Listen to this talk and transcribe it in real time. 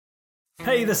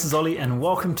Hey, this is Ollie and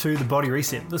welcome to The Body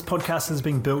Reset. This podcast has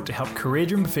been built to help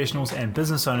career-driven professionals and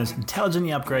business owners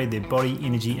intelligently upgrade their body,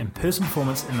 energy and personal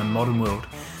performance in the modern world.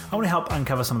 I want to help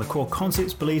uncover some of the core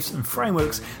concepts, beliefs and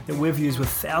frameworks that we've used with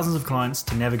thousands of clients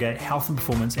to navigate health and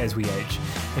performance as we age.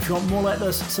 If you want more like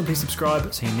this, simply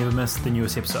subscribe so you never miss the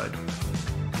newest episode.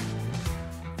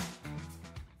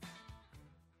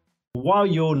 While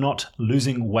you're not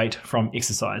losing weight from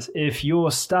exercise, if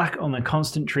you're stuck on the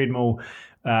constant treadmill,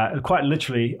 quite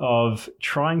literally, of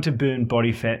trying to burn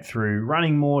body fat through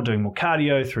running more, doing more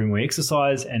cardio, through more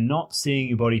exercise, and not seeing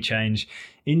your body change,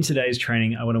 in today's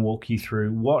training, I want to walk you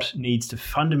through what needs to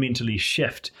fundamentally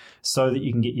shift so that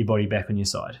you can get your body back on your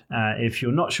side. If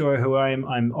you're not sure who I am,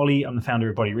 I'm Ollie. I'm the founder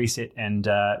of Body Reset, and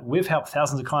we've helped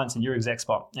thousands of clients in your exact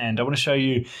spot. And I want to show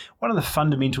you one of the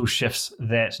fundamental shifts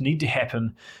that need to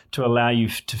happen to allow you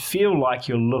to feel like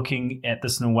you're looking at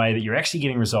this in a way that you're actually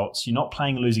getting results. You're not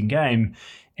playing a losing game,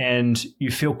 and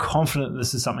you feel confident that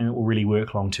this is something that will really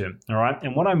work long term. All right.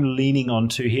 And what I'm leaning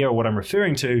onto here, or what I'm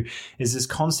referring to, is this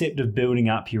concept of building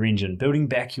up your engine, building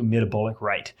back your metabolic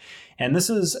rate. And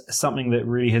this is something that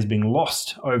really has been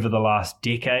lost over the last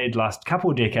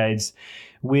couple of decades,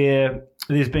 where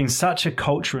there's been such a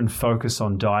culture and focus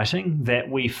on dieting that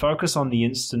we focus on the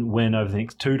instant win over the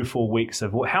next 2 to 4 weeks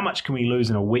of how much can we lose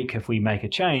in a week if we make a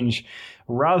change,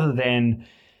 rather than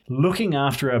looking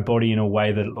after our body in a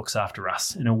way that it looks after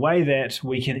us, in a way that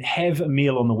we can have a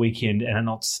meal on the weekend and it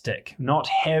not stick, not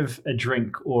have a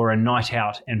drink or a night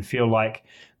out and feel like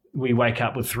we wake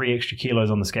up with 3 extra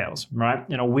kilos on the scales, right?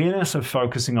 An awareness of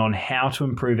focusing on how to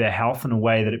improve our health in a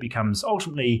way that it becomes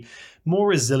ultimately more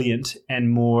resilient and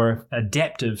more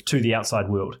adaptive to the outside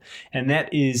world. And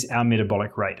that is our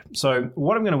metabolic rate. So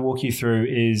what I'm going to walk you through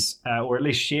is, or at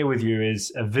least share with you,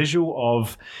 is a visual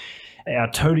of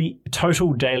our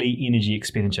total daily energy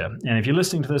expenditure. And if you're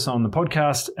listening to this on the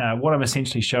podcast, what I'm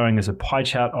essentially showing is a pie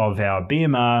chart of our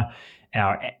BMR,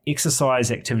 our exercise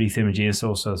activity thermogenesis,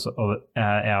 also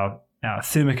our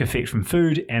thermic effect from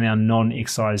food, and our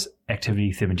non-exercise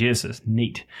activity thermogenesis,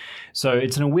 NEAT. So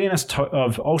it's an awareness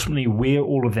of ultimately where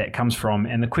all of that comes from.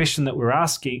 And the question that we're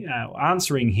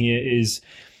answering here is,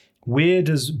 where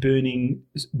does burning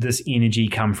this energy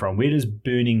come from? Where does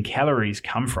burning calories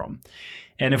come from?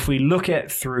 And if we look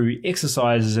at through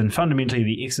exercises, and fundamentally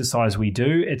the exercise we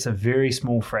do, it's a very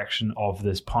small fraction of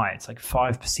this pie. It's like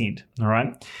 5%, all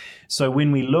right? So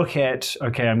when we look at,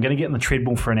 okay, I'm going to get on the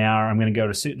treadmill for an hour, I'm going to go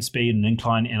to a certain speed and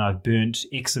incline, and I've burnt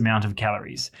X amount of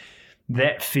calories,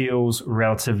 that feels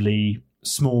relatively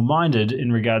small-minded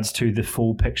in regards to the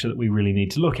full picture that we really need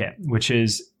to look at, which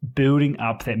is building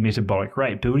up that metabolic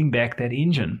rate, building back that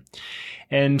engine.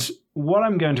 And what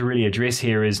I'm going to really address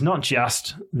here is not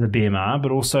just the BMR, but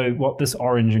also what this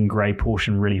orange and grey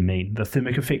portion really mean, the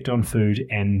thermic effect on food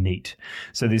and NEAT.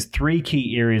 So there's 3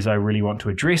 key areas I really want to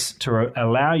address to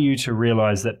allow you to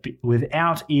realize that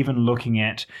without even looking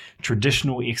at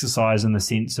traditional exercise in the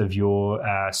sense of your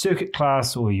circuit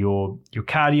class or your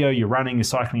cardio, your running, your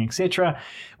cycling, etc.,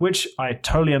 which I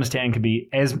totally understand can be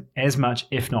as much,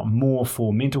 if not more,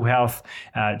 for mental health,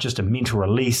 just a mental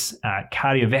release,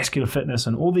 cardiovascular fitness,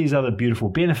 and all these other beautiful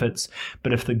benefits.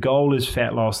 But if the goal is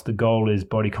fat loss, the goal is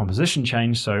body composition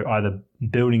change, so either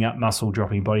building up muscle,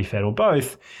 dropping body fat, or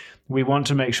both, we want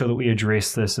to make sure that we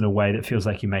address this in a way that feels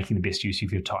like you're making the best use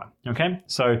of your time. Okay,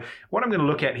 so what I'm going to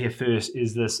look at here first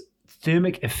is this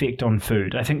thermic effect on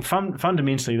food. I think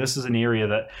fundamentally this is an area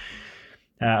that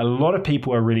a lot of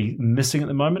people are really missing at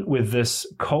the moment with this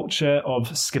culture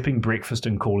of skipping breakfast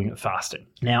and calling it fasting.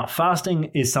 Now, fasting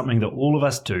is something that all of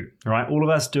us do, right? All of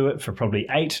us do it for probably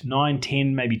 8, 9,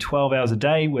 10, maybe 12 hours a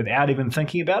day without even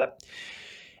thinking about it.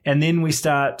 And then we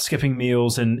start skipping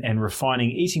meals and refining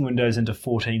eating windows into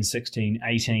 14, 16,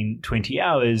 18, 20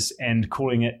 hours and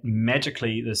calling it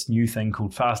magically this new thing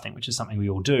called fasting, which is something we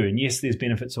all do. And yes, there's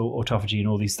benefits of autophagy and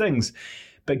all these things,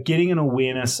 but getting an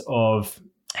awareness of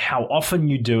how often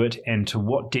you do it and to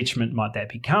what detriment might that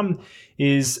become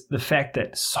is the fact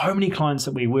that so many clients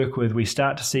that we work with, we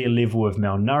start to see a level of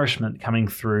malnourishment coming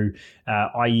through,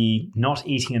 i.e. not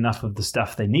eating enough of the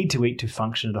stuff they need to eat to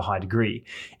function at a high degree.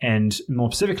 And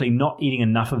more specifically, not eating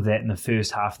enough of that in the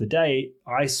first half of the day.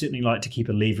 I certainly like to keep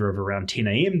a lever of around 10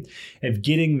 a.m. of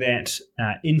getting that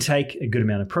intake, a good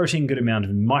amount of protein, good amount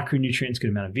of micronutrients,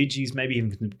 good amount of veggies, maybe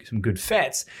even some good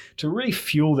fats to really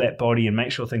fuel that body and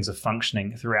make sure things are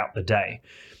functioning throughout the day.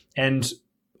 And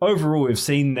overall, we've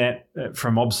seen that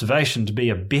from observation to be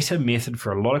a better method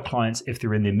for a lot of clients if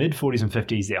they're in their mid-40s and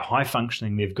 50s, they're high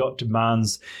functioning, they've got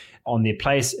demands on their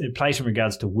plate in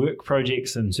regards to work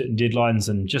projects and certain deadlines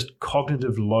and just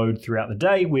cognitive load throughout the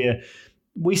day, where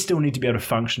we still need to be able to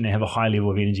function and have a high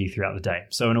level of energy throughout the day.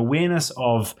 So an awareness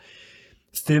of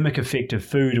thermic effect of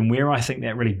food and where I think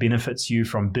that really benefits you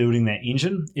from building that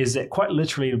engine is that quite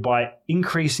literally by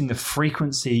increasing the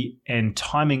frequency and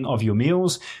timing of your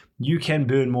meals, you can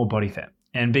burn more body fat.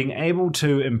 And being able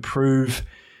to improve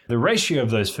the ratio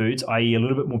of those foods, i.e. a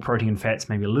little bit more protein and fats,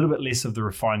 maybe a little bit less of the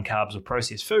refined carbs or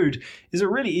processed food, is a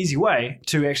really easy way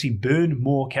to actually burn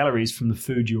more calories from the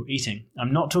food you're eating.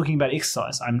 I'm not talking about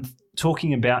exercise. I'm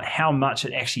talking about how much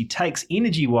it actually takes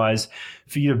energy-wise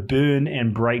for you to burn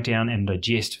and break down and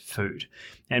digest food.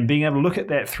 And being able to look at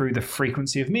that through the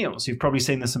frequency of meals. You've probably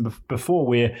seen this before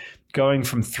where going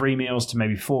from 3 meals to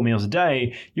maybe 4 meals a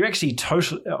day, you're actually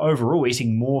overall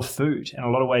eating more food. In a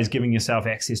lot of ways, giving yourself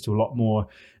access to a lot more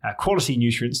quality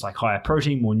nutrients like higher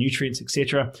protein, more nutrients,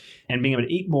 etc. And being able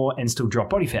to eat more and still drop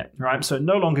body fat, right? So it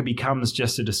no longer becomes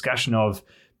just a discussion of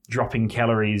dropping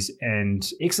calories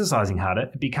and exercising harder.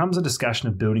 It becomes a discussion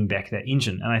of building back that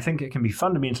engine. And I think it can be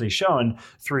fundamentally shown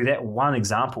through that one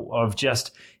example of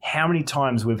just how many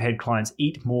times we've had clients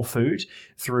eat more food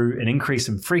through an increase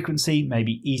in frequency,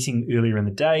 maybe eating earlier in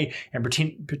the day and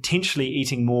potentially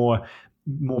eating more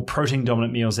protein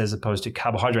dominant meals as opposed to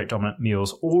carbohydrate dominant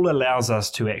meals, all allows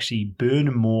us to actually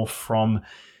burn more from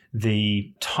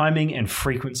the timing and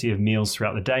frequency of meals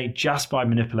throughout the day just by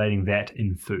manipulating that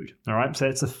in food. All right, so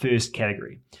that's the first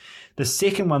category. The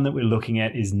second one that we're looking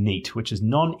at is NEAT, which is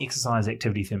non-exercise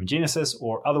activity thermogenesis,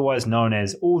 or otherwise known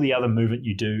as all the other movement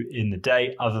you do in the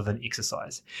day other than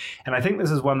exercise. And I think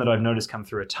this is one that I've noticed come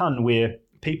through a ton where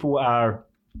people are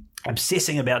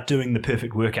obsessing about doing the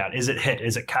perfect workout. Is it HIIT?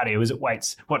 Is it cardio? Is it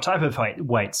weights? What type of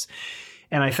weights?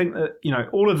 And I think that,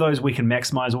 all of those we can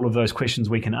maximize, all of those questions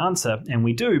we can answer, and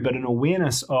we do, but an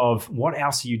awareness of what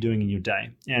else are you doing in your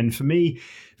day. And for me,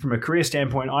 from a career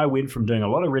standpoint, I went from doing a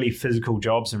lot of really physical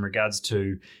jobs in regards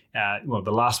to,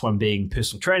 the last one being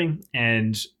personal training.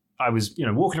 And I was,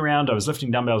 walking around, I was lifting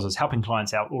dumbbells, I was helping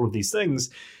clients out, all of these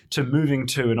things, to moving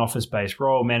to an office-based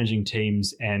role, managing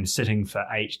teams and sitting for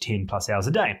 8, 10 plus hours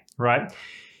a day, right?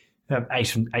 8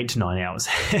 to 9 hours.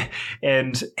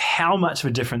 And how much of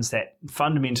a difference that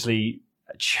fundamentally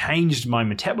changed my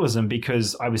metabolism,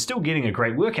 because I was still getting a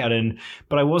great workout in,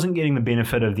 but I wasn't getting the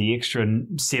benefit of the extra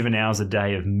 7 hours a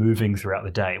day of moving throughout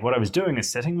the day. What I was doing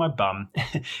is sitting my bum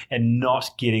and not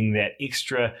getting that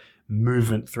extra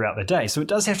movement throughout the day. So it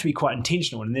does have to be quite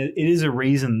intentional. And it is a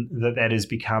reason that has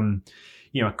become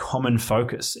a common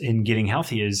focus in getting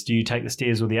healthy is, do you take the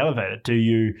stairs or the elevator? Do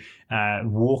you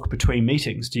walk between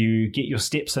meetings? Do you get your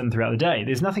steps in throughout the day?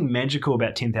 There's nothing magical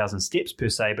about 10,000 steps per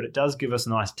se, but it does give us a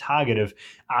nice target of,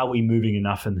 are we moving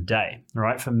enough in the day?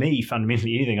 Right? For me,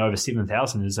 fundamentally, anything over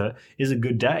 7,000 is a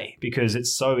good day, because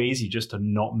it's so easy just to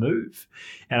not move.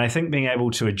 And I think being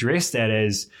able to address that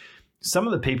as some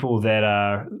of the people that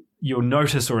are, you'll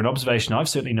notice, or an observation I've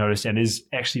certainly noticed and is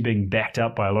actually being backed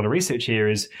up by a lot of research here,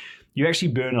 is you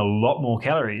actually burn a lot more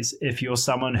calories if you're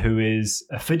someone who is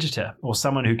a fidgeter or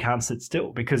someone who can't sit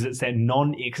still, because it's that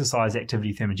non-exercise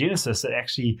activity thermogenesis that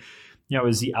actually,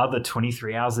 is the other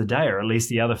 23 hours a day, or at least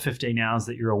the other 15 hours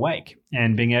that you're awake.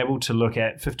 And being able to look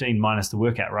at 15 minus the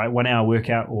workout, right? 1 hour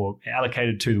workout or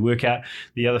allocated to the workout,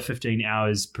 the other 15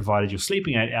 hours, provided you're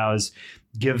sleeping 8 hours,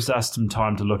 gives us some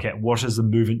time to look at what is the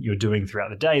movement you're doing throughout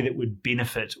the day that would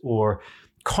benefit or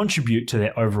contribute to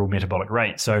that overall metabolic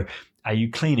rate. So are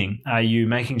you cleaning? Are you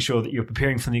making sure that you're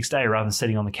preparing for the next day rather than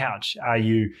sitting on the couch? Are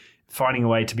you finding a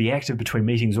way to be active between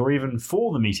meetings or even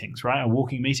for the meetings, right? A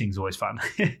walking meeting is always fun.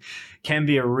 Can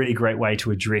be a really great way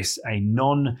to address a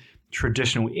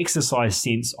non-traditional exercise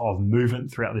sense of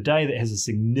movement throughout the day that has a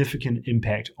significant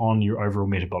impact on your overall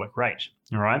metabolic rate.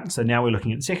 All right, so now we're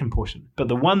looking at the second portion. But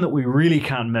the one that we really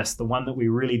can't miss, the one that we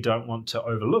really don't want to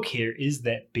overlook here, is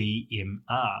that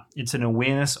BMR. It's an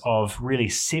awareness of really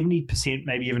 70%,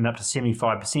 maybe even up to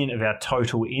 75% of our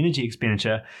total energy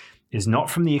expenditure is not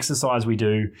from the exercise we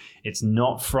do. It's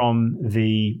not from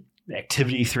the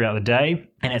activity throughout the day,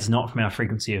 and it's not from our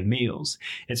frequency of meals.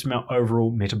 It's from our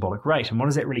overall metabolic rate. And what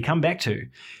does that really come back to?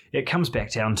 It comes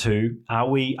back down to, are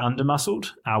we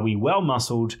under-muscled? Are we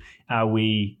well-muscled? Are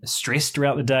we stressed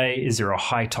throughout the day? Is there a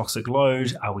high toxic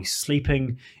load? Are we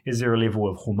sleeping? Is there a level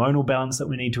of hormonal balance that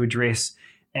we need to address?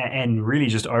 And really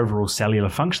just overall cellular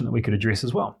function that we could address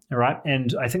as well. All right.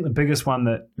 And I think the biggest one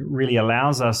that really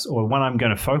allows us, or one I'm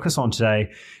going to focus on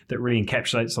today that really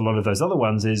encapsulates a lot of those other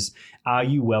ones, is, are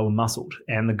you well muscled?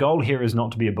 And the goal here is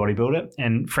not to be a bodybuilder.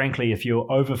 And frankly, if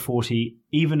you're over 40,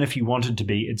 even if you wanted to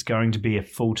be, it's going to be a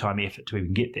full-time effort to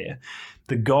even get there.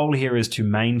 The goal here is to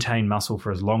maintain muscle for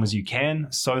as long as you can,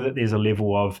 so that there's a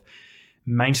level of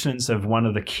maintenance of one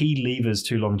of the key levers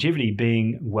to longevity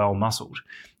being well muscled.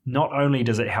 not only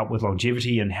does it help with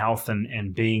longevity and health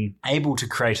and being able to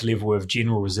create a level of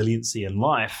general resiliency in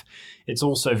life, it's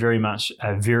also very much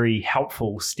a very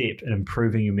helpful step in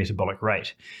improving your metabolic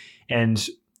rate. And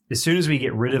as soon as we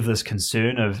get rid of this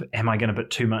concern of, am I going to put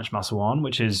too much muscle on,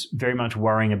 which is very much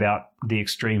worrying about the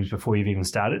extremes before you've even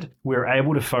started, we're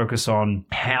able to focus on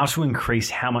how to increase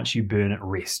how much you burn at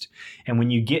rest. And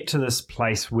when you get to this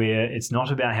place where it's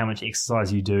not about how much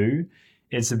exercise you do,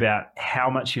 it's about how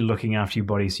much you're looking after your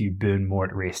body so you burn more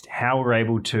at rest, how we're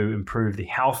able to improve the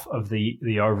health of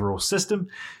the overall system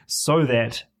so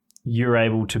that you're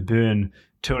able to burn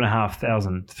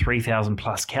 2,500, 3,000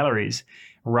 plus calories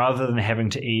rather than having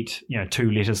to eat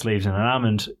 2 lettuce leaves and an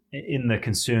almond in the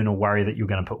concern or worry that you're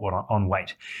going to put on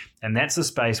weight. And that's the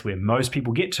space where most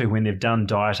people get to when they've done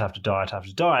diet after diet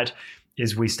after diet,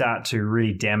 is we start to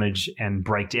really damage and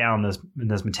break down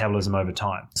this metabolism over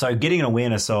time. So getting an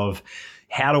awareness of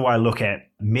how do I look at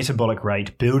metabolic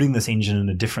rate, building this engine in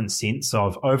a different sense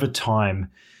of over time,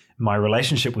 my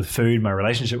relationship with food, my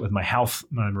relationship with my health,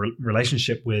 my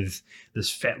relationship with this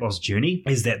fat loss journey,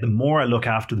 is that the more I look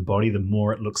after the body, the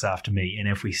more it looks after me. And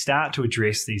if we start to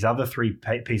address these other 3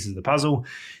 pieces of the puzzle,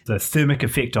 the thermic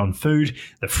effect on food,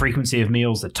 the frequency of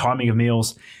meals, the timing of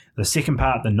meals, the second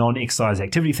part, the non-exercise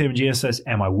activity thermogenesis,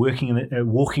 am I walking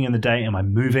in the day? Am I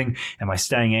moving? Am I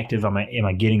staying active? Am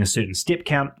I getting a certain step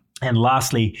count? And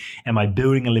lastly, am I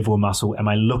building a level of muscle? Am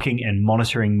I looking and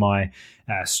monitoring my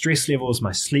stress levels,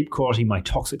 my sleep quality, my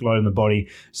toxic load in the body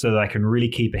so that I can really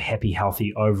keep a happy,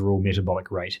 healthy overall metabolic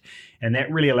rate? And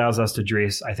that really allows us to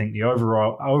address, I think, the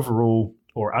overall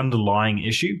or underlying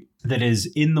issue that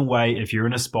is in the way if you're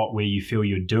in a spot where you feel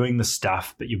you're doing the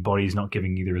stuff, but your body's not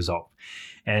giving you the result.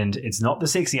 And it's not the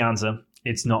sexy answer.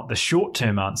 It's not the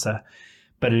short-term answer,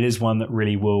 but it is one that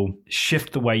really will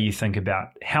shift the way you think about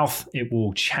health. It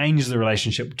will change the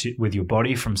relationship with your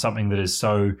body from something that is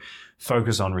so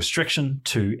focused on restriction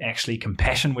to actually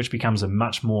compassion, which becomes a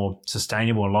much more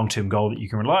sustainable and long-term goal that you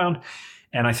can rely on.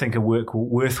 And I think a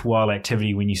worthwhile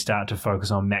activity when you start to focus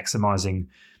on maximizing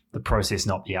the process,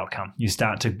 not the outcome. You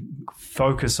start to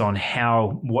focus on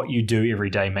how what you do every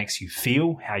day makes you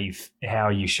feel, how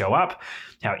you show up,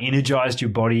 how energized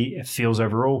your body feels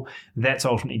overall. That's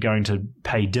ultimately going to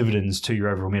pay dividends to your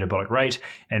overall metabolic rate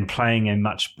and playing a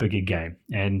much bigger game.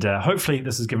 And hopefully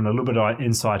this has given a little bit of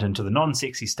insight into the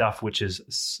non-sexy stuff, which is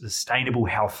sustainable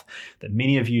health that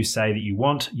many of you say that you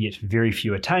want, yet very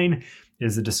few attain,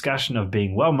 is the discussion of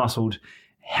being well-muscled,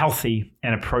 healthy,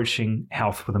 and approaching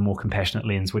health with a more compassionate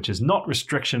lens, which is not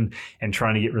restriction and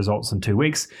trying to get results in 2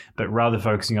 weeks, but rather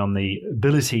focusing on the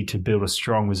ability to build a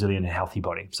strong, resilient, and healthy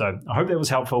body. So I hope that was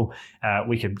helpful.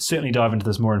 We could certainly dive into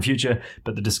this more in future,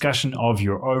 but the discussion of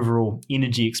your overall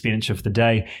energy expenditure for the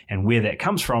day and where that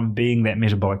comes from, being that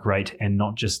metabolic rate and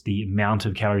not just the amount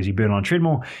of calories you burn on a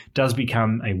treadmill, does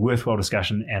become a worthwhile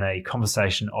discussion and a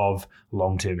conversation of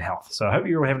long-term health. So I hope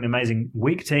you're all having an amazing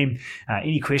week, team.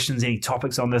 Any questions, any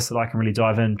topics on this that I can really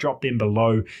dive in, drop them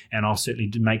below, and I'll certainly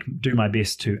do my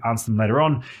best to answer them later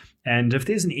on. And if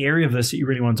there's an area of this that you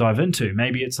really want to dive into,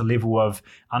 maybe it's a level of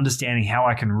understanding how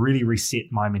I can really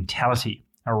reset my mentality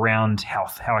around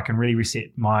health, how I can really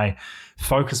reset my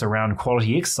focus around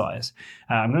quality exercise.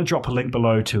 I'm going to drop a link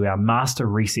below to our Master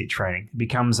Reset training. It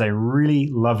becomes a really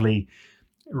lovely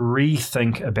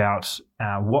rethink about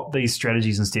what these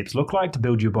strategies and steps look like to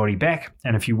build your body back.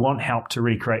 And if you want help to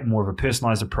really create more of a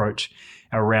personalized approach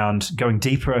around going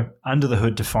deeper under the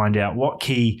hood to find out what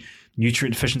key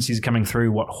nutrient deficiencies are coming through,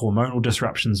 what hormonal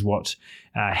disruptions, what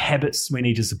habits we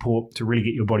need to support to really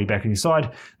get your body back on your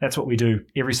side. That's what we do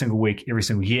every single week, every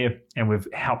single year, and we've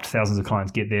helped thousands of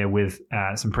clients get there with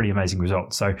some pretty amazing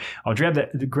results. So I'll drop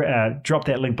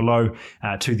that link below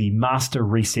to the Master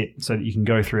Reset so that you can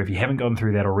go through if you haven't gone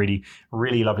through that already.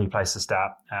 Really lovely place to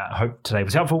start. I hope today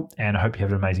was helpful, and I hope you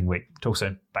have an amazing week. Talk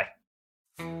soon. Bye.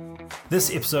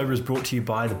 This episode was brought to you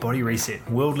by The Body Reset,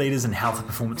 world leaders in health and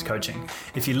performance coaching.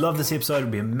 If you love this episode, it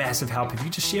would be a massive help if you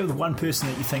just share with one person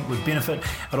that you think would benefit.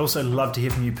 I'd also love to hear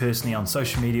from you personally on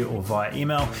social media or via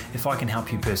email if I can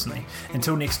help you personally.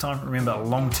 Until next time, remember,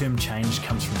 long-term change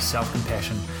comes from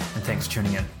self-compassion, and thanks for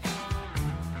tuning in.